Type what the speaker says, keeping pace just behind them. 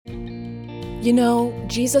You know,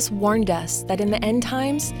 Jesus warned us that in the end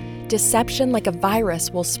times, deception like a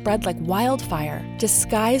virus will spread like wildfire.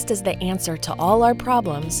 Disguised as the answer to all our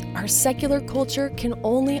problems, our secular culture can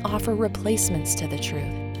only offer replacements to the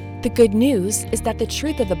truth. The good news is that the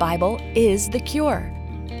truth of the Bible is the cure.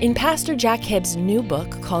 In Pastor Jack Hibbs' new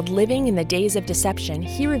book called Living in the Days of Deception,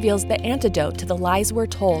 he reveals the antidote to the lies we're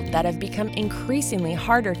told that have become increasingly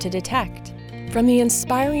harder to detect. From the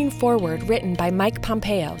inspiring foreword written by Mike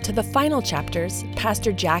Pompeo to the final chapters,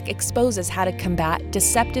 Pastor Jack exposes how to combat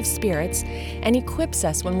deceptive spirits and equips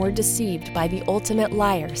us when we're deceived by the ultimate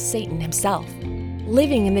liar, Satan himself.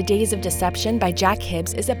 Living in the Days of Deception by Jack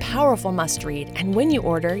Hibbs is a powerful must-read, and when you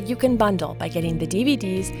order, you can bundle by getting the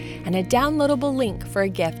DVDs and a downloadable link for a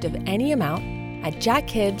gift of any amount at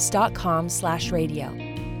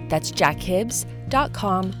jackhibbs.com/radio. That's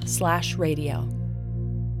jackhibbs.com/radio.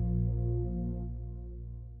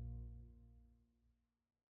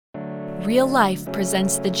 Real Life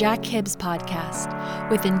presents the Jack Hibbs Podcast,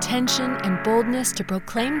 with intention and boldness to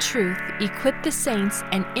proclaim truth, equip the saints,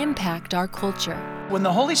 and impact our culture. When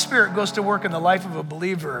the Holy Spirit goes to work in the life of a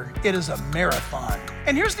believer, it is a marathon.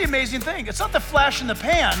 And here's the amazing thing. It's not the flash in the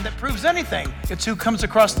pan that proves anything. It's who comes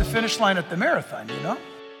across the finish line at the marathon, you know?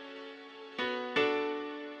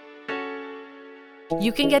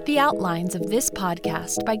 You can get the outlines of this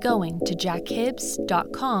podcast by going to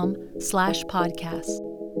jackhibbs.com/podcast.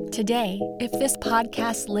 Today, if this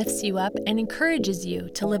podcast lifts you up and encourages you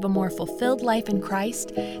to live a more fulfilled life in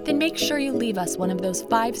Christ, then make sure you leave us one of those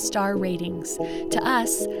 5-star ratings. To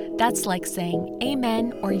us, that's like saying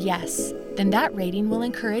amen or yes. Then that rating will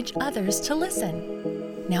encourage others to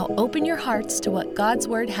listen. Now open your hearts to what God's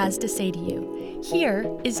Word has to say to you. Here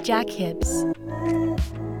is Jack Hibbs. I'm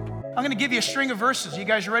going to give you a string of verses. You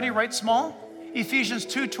guys ready? Write small. Ephesians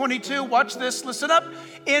 2:22, watch this, listen up.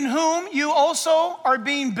 In whom you also are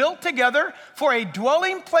being built together for a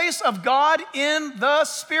dwelling place of God in the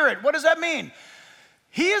Spirit. What does that mean?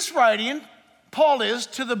 He is writing, Paul is,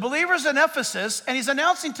 to the believers in Ephesus, and he's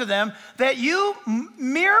announcing to them that you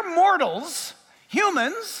mere mortals,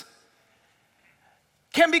 humans,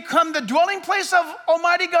 can become the dwelling place of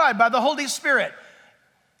Almighty God by the Holy Spirit.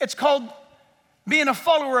 It's called being a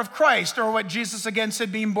follower of Christ, or what Jesus again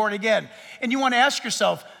said, being born again. And you want to ask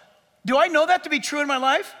yourself, do I know that to be true in my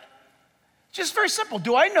life? Just very simple.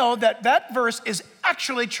 Do I know that that verse is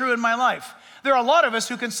actually true in my life? There are a lot of us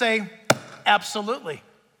who can say, absolutely.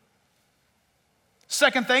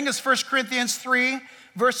 Second thing is 1 Corinthians 3,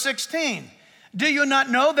 verse 16. Do you not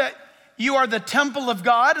know that you are the temple of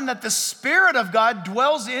God and that the Spirit of God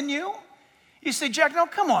dwells in you? You say, Jack, no,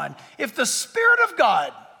 come on. If the Spirit of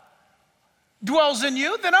God dwells in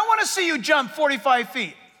you, then I want to see you jump 45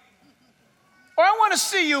 feet. Or I want to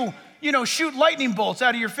see you, shoot lightning bolts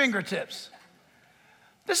out of your fingertips.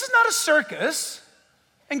 This is not a circus,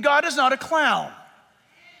 and God is not a clown.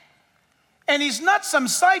 And he's not some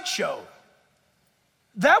sideshow.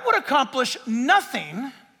 That would accomplish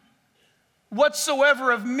nothing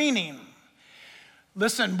whatsoever of meaning.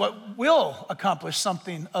 Listen, what will accomplish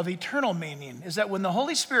something of eternal meaning is that when the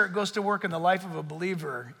Holy Spirit goes to work in the life of a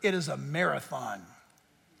believer, it is a marathon.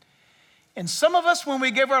 And some of us, when we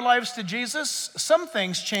give our lives to Jesus, some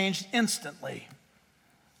things changed instantly.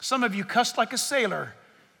 Some of you cussed like a sailor,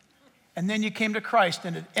 and then you came to Christ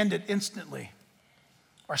and it ended instantly.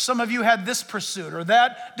 Or some of you had this pursuit or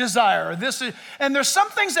that desire or this. And there's some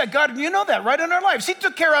things that God, you know that, right, in our lives, he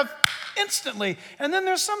took care of instantly. And then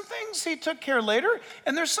there's some things he took care of later,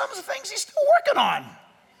 and there's some things he's still working on.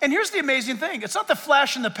 And here's the amazing thing. It's not the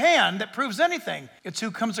flash in the pan that proves anything. It's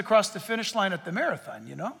who comes across the finish line at the marathon,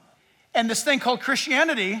 you know? And this thing called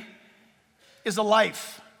Christianity is a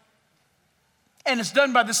life. And it's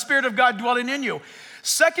done by the Spirit of God dwelling in you.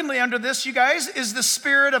 Secondly, under this, you guys, is the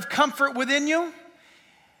spirit of comfort within you.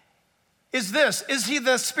 Is he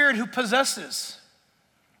the spirit who possesses?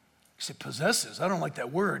 You say, possesses? I don't like that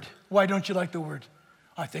word. Why don't you like the word?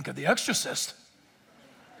 I think of The Exorcist.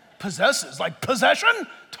 Possesses, like possession?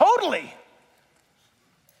 Totally.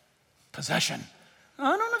 Possession. I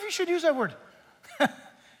don't know if you should use that word.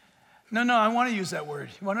 No, I want to use that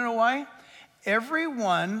word. You want to know why?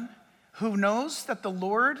 Everyone who knows that the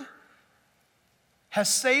Lord has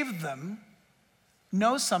saved them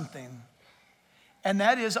knows something. And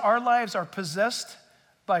that is, our lives are possessed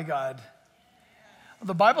by God.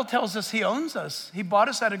 The Bible tells us he owns us. He bought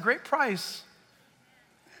us at a great price.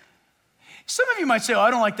 Some of you might say,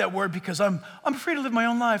 I don't like that word because I'm free to live my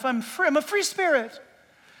own life. I'm free. I'm a free spirit.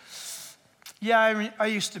 Yeah, I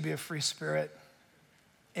used to be a free spirit,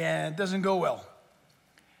 and it doesn't go well.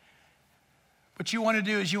 What you want to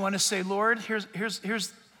do is you want to say, Lord, here's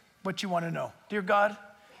what you want to know. Dear God,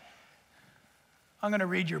 I'm going to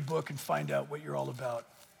read your book and find out what you're all about.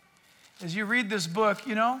 As you read this book,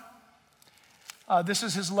 this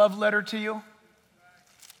is his love letter to you.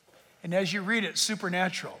 And as you read it,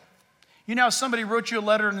 supernatural. You know how somebody wrote you a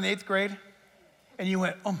letter in the 8th grade? And you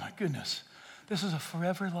went, oh my goodness, this is a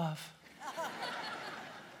forever love.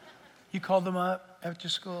 You called them up after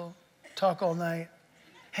school, talk all night.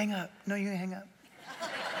 Hang up. No, you hang up.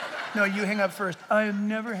 No, you hang up first. I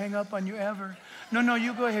never hang up on you ever. No,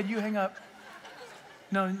 you go ahead, you hang up.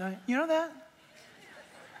 No, you know that?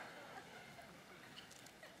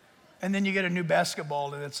 And then you get a new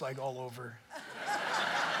basketball and it's like all over.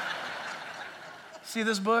 See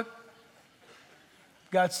this book?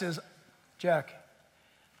 God says, Jack,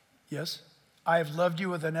 yes, I have loved you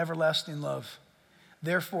with an everlasting love.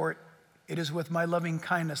 Therefore, it is with my loving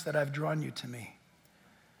kindness that I've drawn you to me.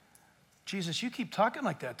 Jesus, you keep talking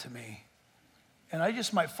like that to me, and I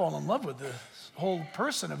just might fall in love with this whole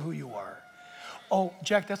person of who you are. Oh,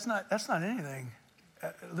 Jack, that's not anything.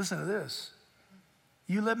 Listen to this.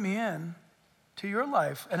 You let me in to your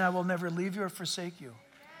life, and I will never leave you or forsake you.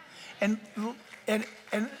 And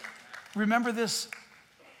remember this,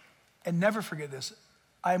 and never forget this.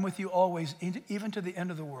 I am with you always, even to the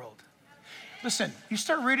end of the world. Listen, you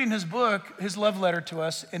start reading his book, his love letter to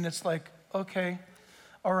us, and it's like, okay,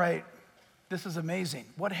 all right, this is amazing.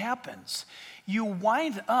 What happens? You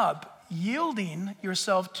wind up yielding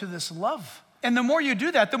yourself to this love. And the more you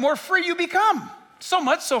do that, the more free you become. So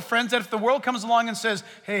much so, friends, that if the world comes along and says,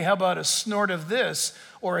 hey, how about a snort of this,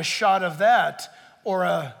 or a shot of that, or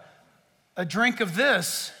a drink of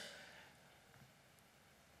this,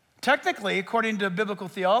 technically, according to biblical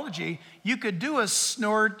theology, you could do a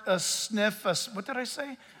snort, a sniff, what did I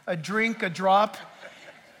say? A drink, a drop.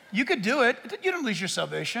 You could do it. You don't lose your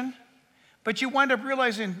salvation. But you wind up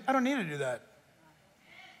realizing, I don't need to do that.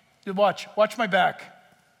 Watch my back.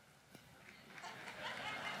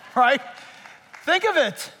 Right? Think of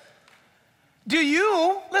it.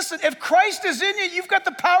 Listen, if Christ is in you, you've got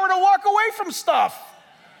the power to walk away from stuff.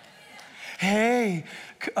 Hey,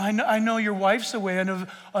 I know your wife's away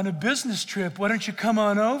on a business trip. Why don't you come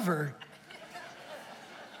on over?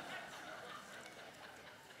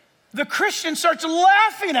 The Christian starts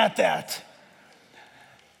laughing at that.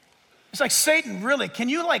 It's like, Satan, really, could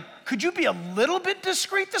you be a little bit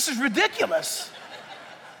discreet? This is ridiculous.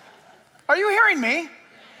 Are you hearing me?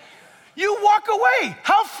 You walk away.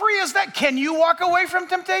 How free is that? Can you walk away from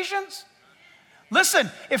temptations?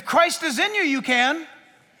 Listen, if Christ is in you, you can.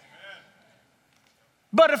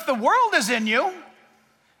 But if the world is in you,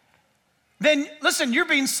 then listen, you're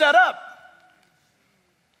being set up.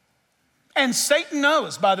 And Satan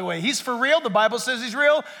knows, by the way, he's for real. The Bible says he's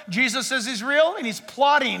real. Jesus says he's real, and he's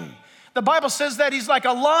plotting. The Bible says that he's like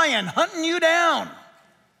a lion hunting you down.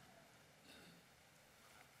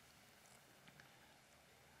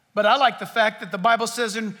 But I like the fact that the Bible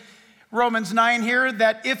says in Romans 9 here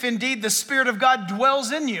that if indeed the Spirit of God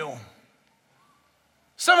dwells in you.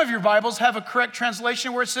 Some of your Bibles have a correct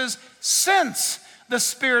translation where it says, since the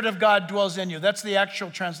Spirit of God dwells in you. That's the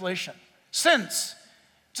actual translation. Since.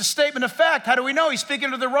 It's a statement of fact. How do we know? He's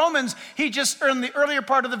speaking to the Romans. He just, in the earlier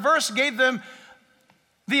part of the verse, gave them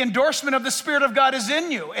the endorsement of the Spirit of God is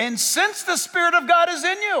in you. And since the Spirit of God is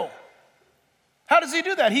in you, how does he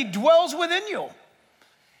do that? He dwells within you.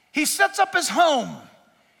 He sets up his home.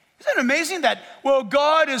 Isn't it amazing that,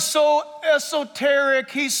 God is so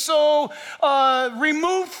esoteric. He's so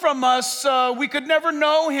removed from us, we could never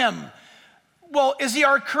know him. Well, is he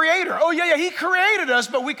our creator? Oh, yeah, he created us,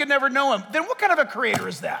 but we could never know him. Then what kind of a creator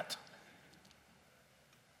is that?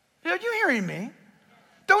 Are you hearing me?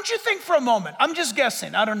 Don't you think for a moment, I'm just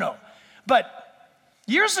guessing, I don't know. But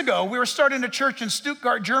years ago, we were starting a church in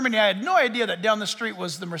Stuttgart, Germany. I had no idea that down the street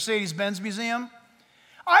was the Mercedes-Benz Museum.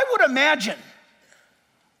 I would imagine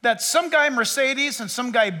that some guy Mercedes and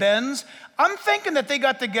some guy Benz, I'm thinking that they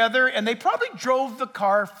got together and they probably drove the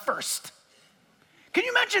car first. Can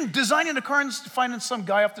you imagine designing a car and finding some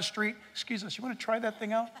guy off the street? Excuse us, you want to try that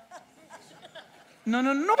thing out? No,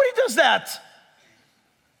 nobody does that.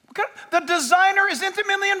 The designer is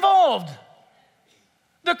intimately involved.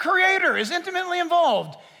 The creator is intimately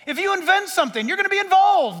involved. If you invent something, you're going to be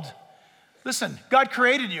involved. Listen, God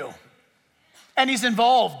created you, and he's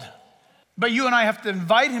involved. But you and I have to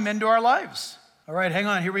invite him into our lives. All right, hang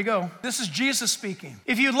on, here we go. This is Jesus speaking.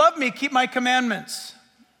 If you love me, keep my commandments.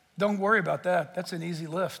 Don't worry about that. That's an easy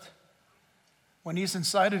lift. When he's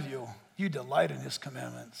inside of you, you delight in his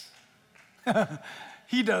commandments.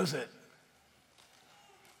 He does it.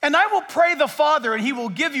 And I will pray the Father, and he will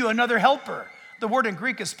give you another helper. The word in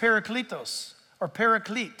Greek is parakletos, or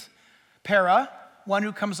paraclete. Para, one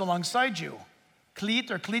who comes alongside you. Klete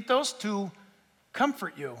or kletos, to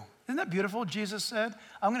comfort you. Isn't that beautiful? Jesus said,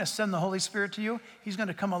 I'm going to send the Holy Spirit to you. He's going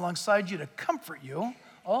to come alongside you to comfort you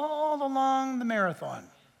all along the marathon.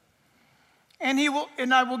 And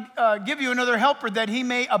I will give you another helper that he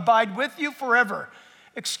may abide with you forever.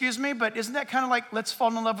 Excuse me, but isn't that kind of like let's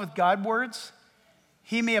fall in love with God words?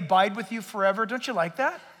 He may abide with you forever. Don't you like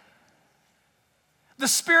that? The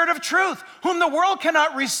Spirit of truth, whom the world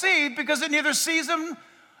cannot receive because it neither sees him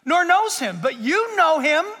nor knows him. But you know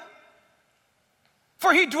him,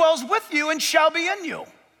 for he dwells with you and shall be in you.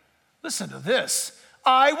 Listen to this.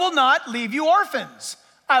 I will not leave you orphans.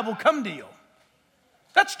 I will come to you.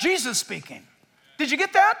 That's Jesus speaking. Did you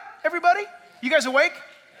get that, everybody? You guys awake?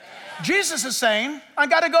 Yeah. Jesus is saying, I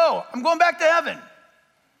got to go. I'm going back to heaven.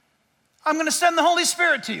 I'm going to send the Holy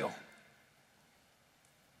Spirit to you.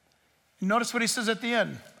 And notice what he says at the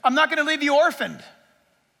end. I'm not going to leave you orphaned.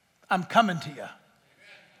 I'm coming to you.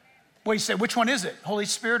 Well, you say, which one is it? Holy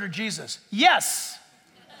Spirit or Jesus? Yes.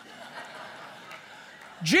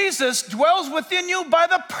 Jesus dwells within you by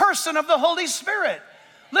the person of the Holy Spirit.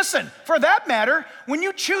 Listen, for that matter, when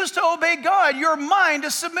you choose to obey God, your mind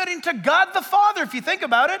is submitting to God the Father. If you think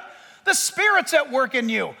about it, the Spirit's at work in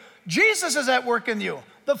you. Jesus is at work in you.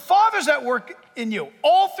 The Father's at work in you,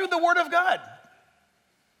 all through the Word of God.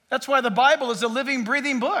 That's why the Bible is a living,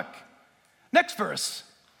 breathing book. Next verse.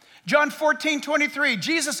 John 14:23.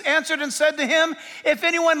 Jesus answered and said to him, if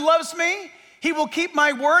anyone loves me, he will keep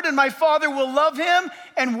my word, and my Father will love him,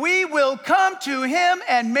 and we will come to him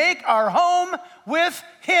and make our home with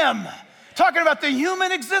him. Talking about the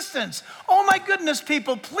human existence. Oh my goodness,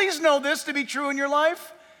 people, please know this to be true in your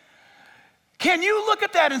life. Can you look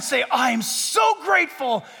at that and say, I'm so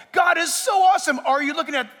grateful, God is so awesome? Or are you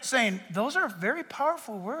looking at saying, those are very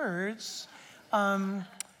powerful words.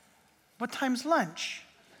 What time's lunch?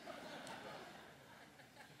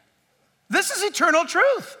 This is eternal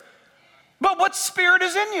truth. But what spirit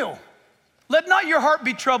is in you? Let not your heart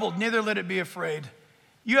be troubled, neither let it be afraid.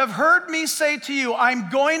 You have heard me say to you, I'm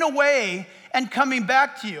going away and coming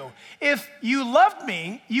back to you. If you loved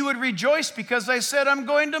me, you would rejoice because I said I'm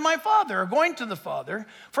going to my Father, or going to the Father,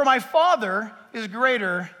 for my Father is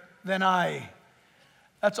greater than I.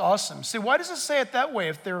 That's awesome. See, why does it say it that way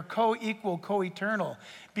if they're co-equal, co-eternal?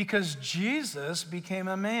 Because Jesus became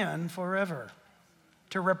a man forever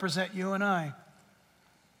to represent you and I.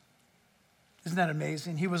 Isn't that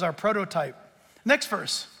amazing? He was our prototype. Next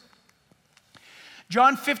verse.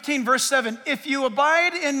 John 15, verse 7. If you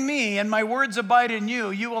abide in me and my words abide in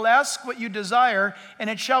you, you will ask what you desire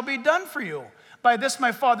and it shall be done for you. By this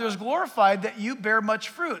my Father is glorified, that you bear much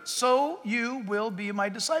fruit. So you will be my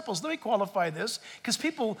disciples. Let me qualify this, because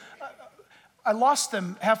people, I lost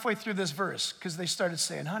them halfway through this verse because they started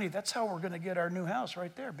saying, honey, that's how we're going to get our new house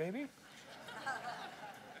right there, baby.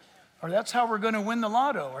 Or that's how we're going to win the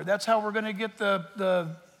lotto, or that's how we're going to get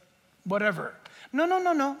the whatever.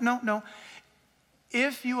 No.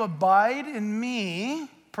 If you abide in me,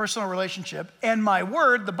 personal relationship, and my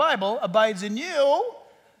word, the Bible, abides in you,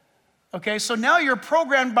 okay, so now you're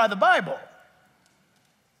programmed by the Bible.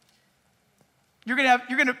 You're going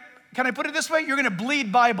to, can I put it this way? You're going to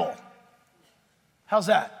bleed Bible. How's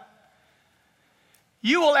that?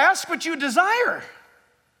 You will ask what you desire.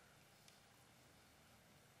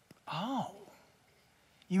 Oh,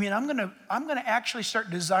 you mean I'm gonna actually start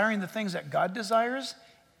desiring the things that God desires?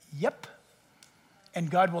 Yep. And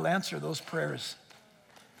God will answer those prayers.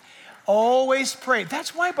 Always pray.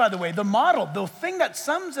 That's why, by the way, the model, the thing that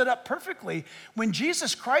sums it up perfectly, when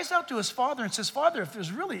Jesus cries out to his Father and says, Father, if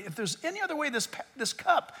there's any other way this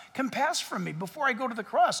cup can pass from me before I go to the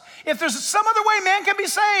cross, if there's some other way man can be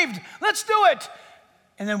saved, let's do it.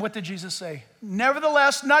 And then what did Jesus say?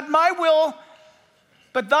 Nevertheless, not my will,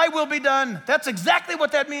 but thy will be done. That's exactly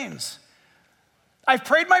what that means. I've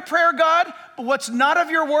prayed my prayer, God, but what's not of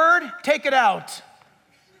your word, take it out.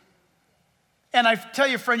 And I tell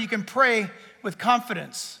you, friend, you can pray with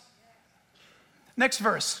confidence. Next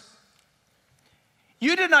verse.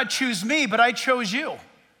 You did not choose me, but I chose you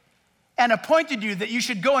and appointed you that you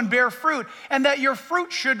should go and bear fruit, and that your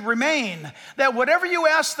fruit should remain, that whatever you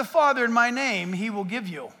ask the Father in my name, he will give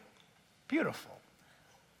you. Beautiful.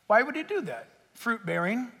 Why would he do that? Fruit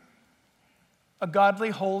bearing, a godly,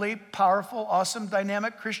 holy, powerful, awesome,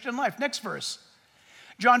 dynamic Christian life. Next verse.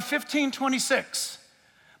 John 15:26.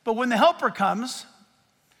 But when the Helper comes,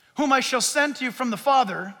 whom I shall send to you from the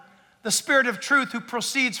Father, the Spirit of truth who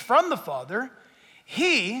proceeds from the Father,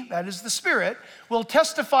 he, that is the Spirit, will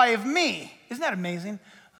testify of me. Isn't that amazing?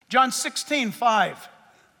 John 16:5.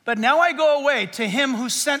 But now I go away to him who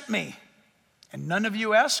sent me, and none of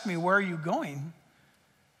you ask me, where are you going?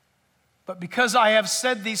 But because I have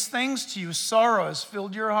said these things to you, sorrow has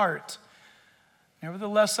filled your heart.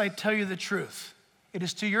 Nevertheless, I tell you the truth. It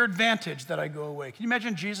is to your advantage that I go away. Can you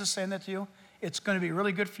imagine Jesus saying that to you? It's going to be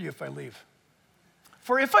really good for you if I leave.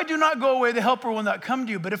 For if I do not go away, the helper will not come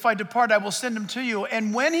to you. But if I depart, I will send him to you.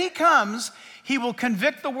 And when he comes, he will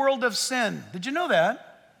convict the world of sin. Did you know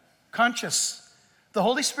that? Conscious. The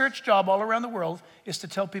Holy Spirit's job all around the world is to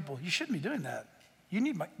tell people, you shouldn't be doing that. You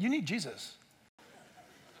need Jesus.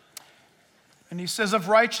 And he says of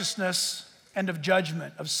righteousness and of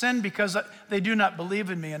judgment, of sin because they do not believe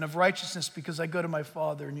in me, and of righteousness because I go to my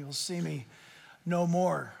Father and you will see me no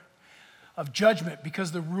more. Of judgment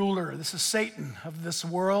because the ruler, this is Satan, of this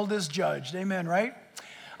world is judged. Amen, right?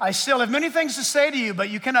 I still have many things to say to you, but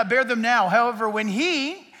you cannot bear them now. However, when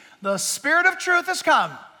he, the Spirit of truth, has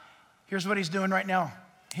come, here's what he's doing right now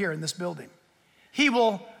here in this building. He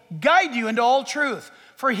will guide you into all truth,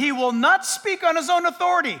 for he will not speak on his own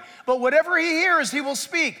authority, but whatever he hears, he will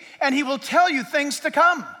speak, and he will tell you things to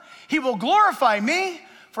come. He will glorify me,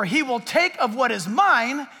 for he will take of what is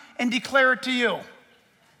mine and declare it to you.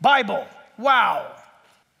 Bible. Wow.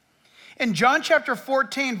 In John chapter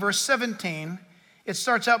 14, verse 17, it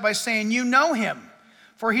starts out by saying, you know him,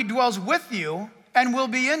 for he dwells with you and will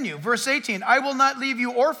be in you. Verse 18, I will not leave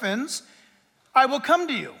you orphans, I will come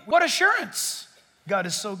to you. What assurance! God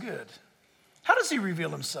is so good. How does he reveal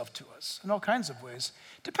himself to us? In all kinds of ways.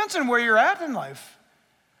 Depends on where you're at in life.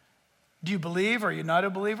 Do you believe or are you not a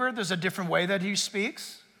believer? There's a different way that he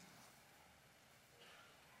speaks.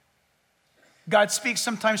 God speaks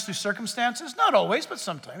sometimes through circumstances, not always, but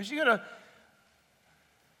sometimes. You gotta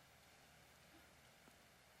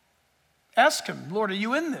ask him, Lord, are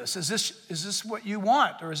you in this? Is this what you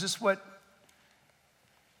want? Or is this what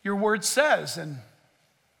your word says?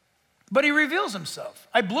 But he reveals himself.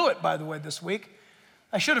 I blew it, by the way, this week.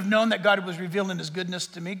 I should have known that God was revealing his goodness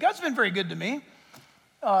to me. God's been very good to me.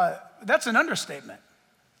 That's an understatement.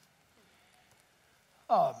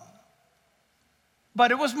 But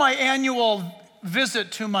it was my annual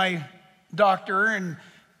visit to my doctor, and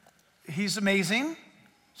he's amazing.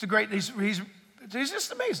 He's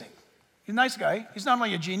just amazing. He's a nice guy. He's not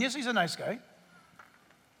only a genius, he's a nice guy.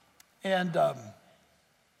 And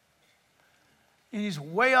he's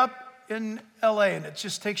way up in LA, and it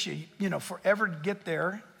just takes you, forever to get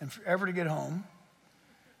there and forever to get home.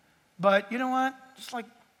 But you know what? Just like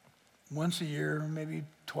once a year, maybe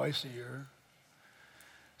twice a year.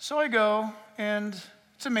 So I go, and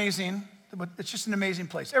it's amazing. It's just an amazing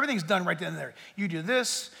place. Everything's done right then and there. You do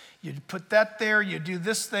this, you put that there, you do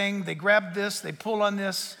this thing, they grab this, they pull on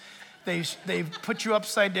this, they put you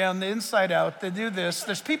upside down, the inside out, they do this.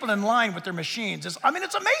 There's people in line with their machines. It's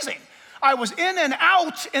amazing. I was in and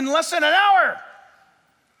out in less than an hour.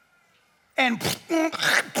 And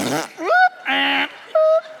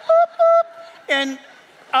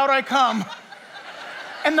out I come.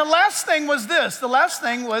 And the last thing was this. The last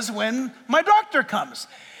thing was when my doctor comes.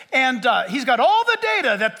 And he's got all the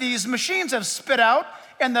data that these machines have spit out,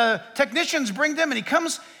 and the technicians bring them, and he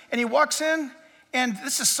comes and he walks in, and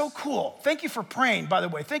this is so cool. Thank you for praying, by the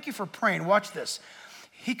way. Thank you for praying. Watch this.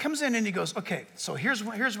 He comes in and he goes, okay, so here's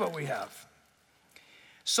what we have.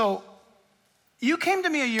 So you came to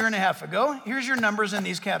me a year and a half ago. Here's your numbers in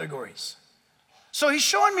these categories. So he's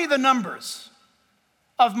showing me the numbers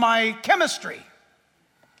of my chemistry.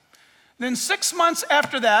 Then 6 months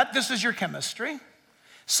after that, this is your chemistry.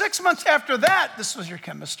 6 months after that, this was your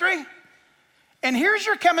chemistry. And here's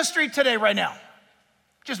your chemistry today, right now.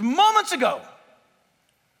 Just moments ago.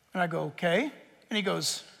 And I go, okay. And he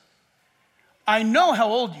goes, I know how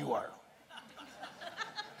old you are.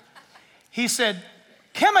 He said,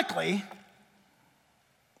 chemically,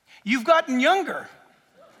 you've gotten younger.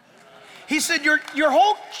 He said, your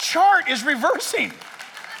whole chart is reversing.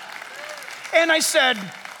 And I said,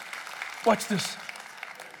 watch this.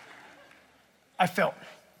 I felt,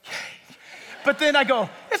 yay. But then I go,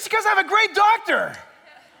 it's because I have a great doctor.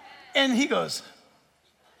 And he goes,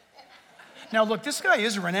 now look, this guy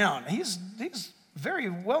is renowned. He's very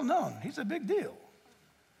well known. He's a big deal.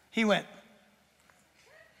 He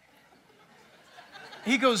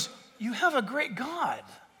goes, you have a great God.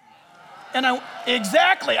 And I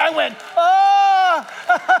went, oh,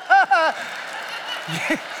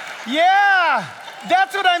 yeah,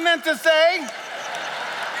 that's what I meant to say.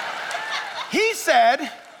 He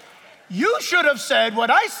said, you should have said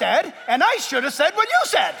what I said, and I should have said what you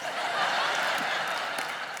said.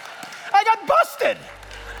 I got busted.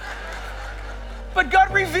 But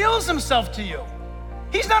God reveals himself to you.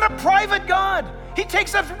 He's not a private God. He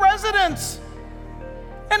takes up residence.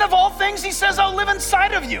 And of all things, he says, I'll live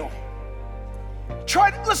inside of you.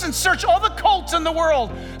 Search all the cults in the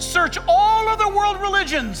world. Search all of the world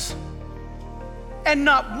religions. and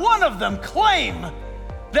not one of them claim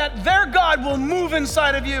that their God will move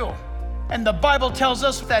inside of you. And the Bible tells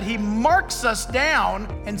us that he marks us down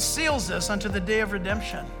and seals us unto the day of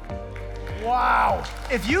redemption. Wow.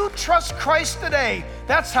 If you trust Christ today,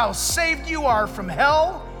 that's how saved you are from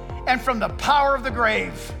hell and from the power of the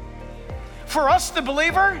grave. For us, the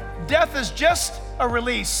believer, death is just a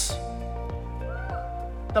release.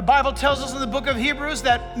 The Bible tells us in the book of Hebrews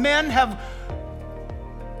that men have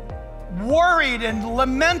worried and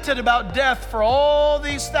lamented about death for all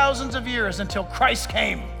these thousands of years until Christ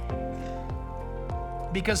came,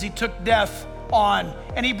 because he took death on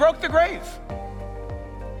and he broke the grave.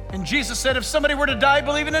 And Jesus said, if somebody were to die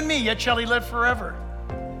believing in me, yet shall he live forever.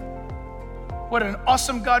 What an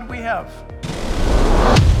awesome God we have.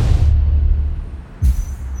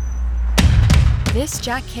 This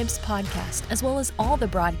Jack Hibbs podcast, as well as all the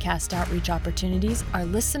broadcast outreach opportunities, are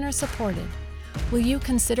listener supported. Will you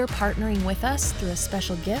consider partnering with us through a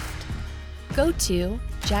special gift? Go to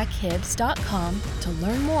jackhibbs.com to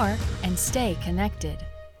learn more and stay connected.